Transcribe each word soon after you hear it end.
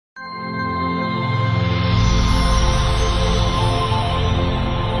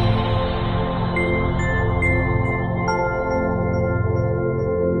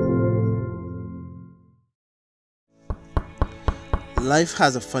Life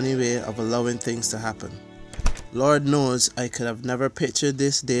has a funny way of allowing things to happen. Lord knows I could have never pictured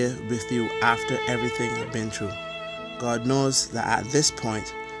this day with you after everything I've been through. God knows that at this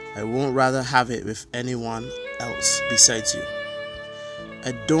point, I won't rather have it with anyone else besides you.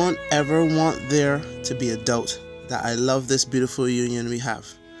 I don't ever want there to be a doubt that I love this beautiful union we have.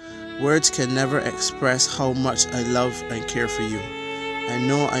 Words can never express how much I love and care for you. I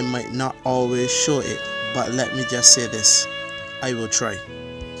know I might not always show it, but let me just say this. I will try.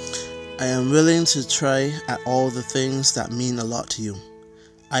 I am willing to try at all the things that mean a lot to you.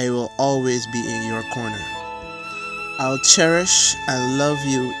 I will always be in your corner. I'll cherish and love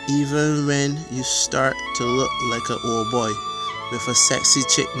you even when you start to look like an old boy with a sexy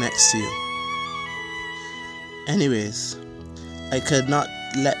chick next to you. Anyways, I could not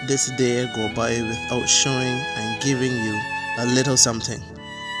let this day go by without showing and giving you a little something.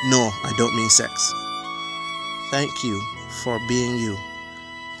 No, I don't mean sex. Thank you for being you,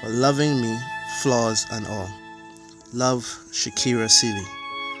 for loving me, flaws and all. Love, Shakira Seeley.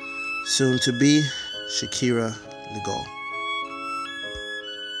 Soon to be Shakira Legall.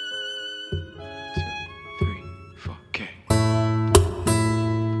 2, 3, 4, okay.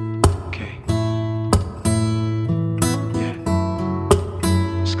 Okay. Yeah.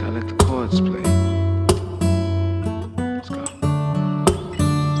 Just gotta let the chords play. Let's go.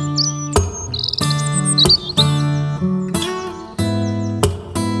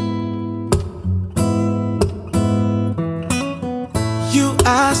 You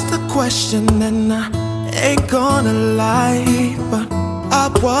asked the question and I ain't gonna lie, but I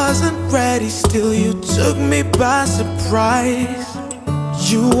wasn't ready, still you took me by surprise.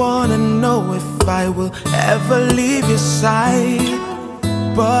 You wanna know if I will ever leave your side,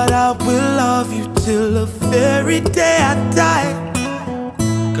 but I will love you till the very day I die.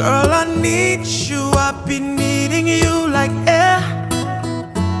 Girl, I need you, I've been needing you like air.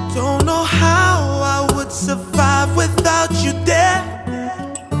 Don't know how I would survive without you there.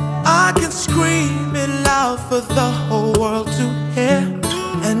 I can scream it loud for the whole world to hear,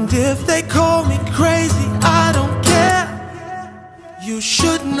 and if they call me crazy, I don't care. You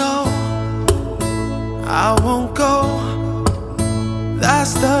should know I won't go.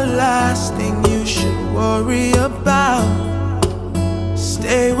 That's the last thing you should worry about.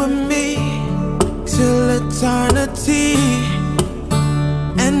 Stay with me till eternity,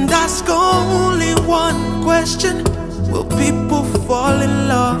 and ask only one question. Will people fall in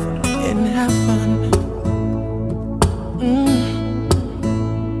love in heaven?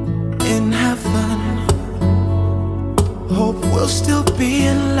 In heaven. Hope we'll still be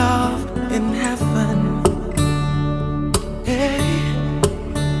in love in heaven. Hey,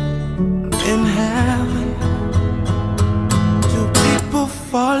 in heaven. Do people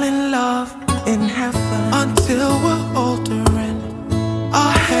fall in love in heaven? Until we're older and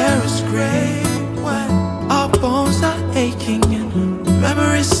our hair is gray, when our bones are aching and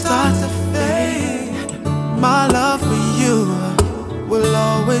memories start to fade. My love for you will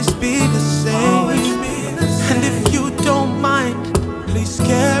always be the same. And if you don't mind, please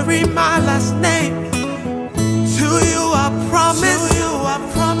carry my last name. To you I promise, to you I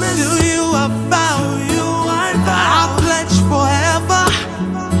promise, to you I vow, I'll pledge forever.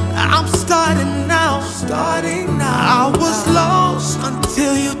 I'm starting now, I was lost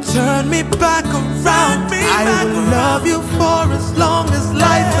until you turned me back around. I will love you for as long as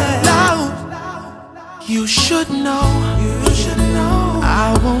life allows. You should know,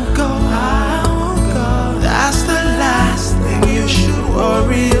 I won't go. That's the last thing you should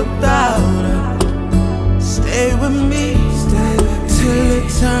worry about. Stay with me till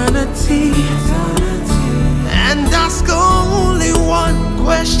eternity, and ask only one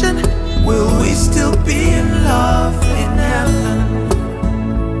question. Will we still be in love in heaven?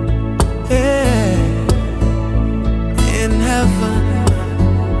 Yeah, in heaven.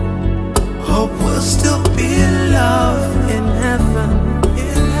 Hope we'll still be in love in heaven.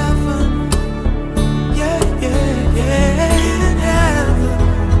 In heaven. Yeah, yeah, yeah. In heaven.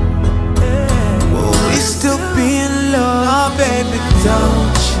 Yeah. Will we still be in love? Oh, baby,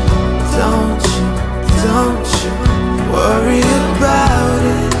 don't you worry about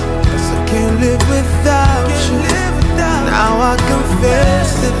it. Can't live without you. Now I confess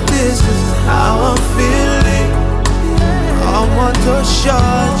that this is how I'm feeling. I want to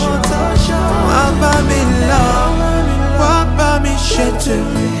charge you. Walk by me, love. Walk by me,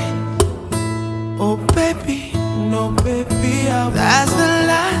 gently. Oh baby, no baby, that's the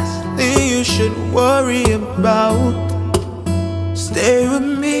last thing you should worry about. Stay with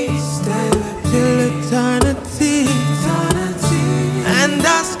me till eternity, and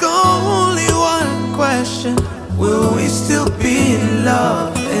ask only one question. Will we still be be in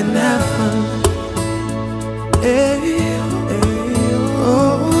love in heaven. Hey, hey,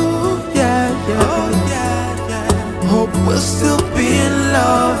 oh, yeah, yeah. Oh, yeah, yeah. Hope we'll still be in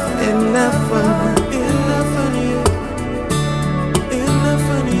love in heaven. In heaven, yeah. In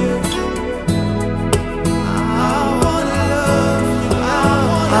heaven, yeah. I wanna love you.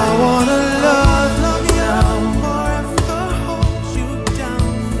 I wanna love you down. Forever hold you down.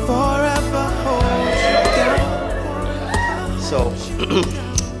 Forever hold you down. So,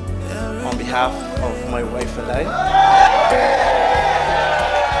 on behalf of my wife and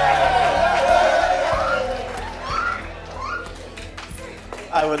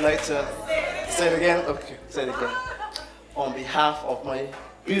I would like to say it again. Okay, say it again. On behalf of my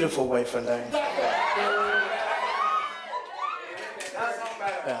beautiful wife and I.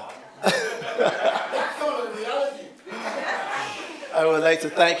 Yeah. I would like to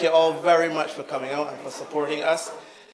thank you all very much for coming out and for supporting us.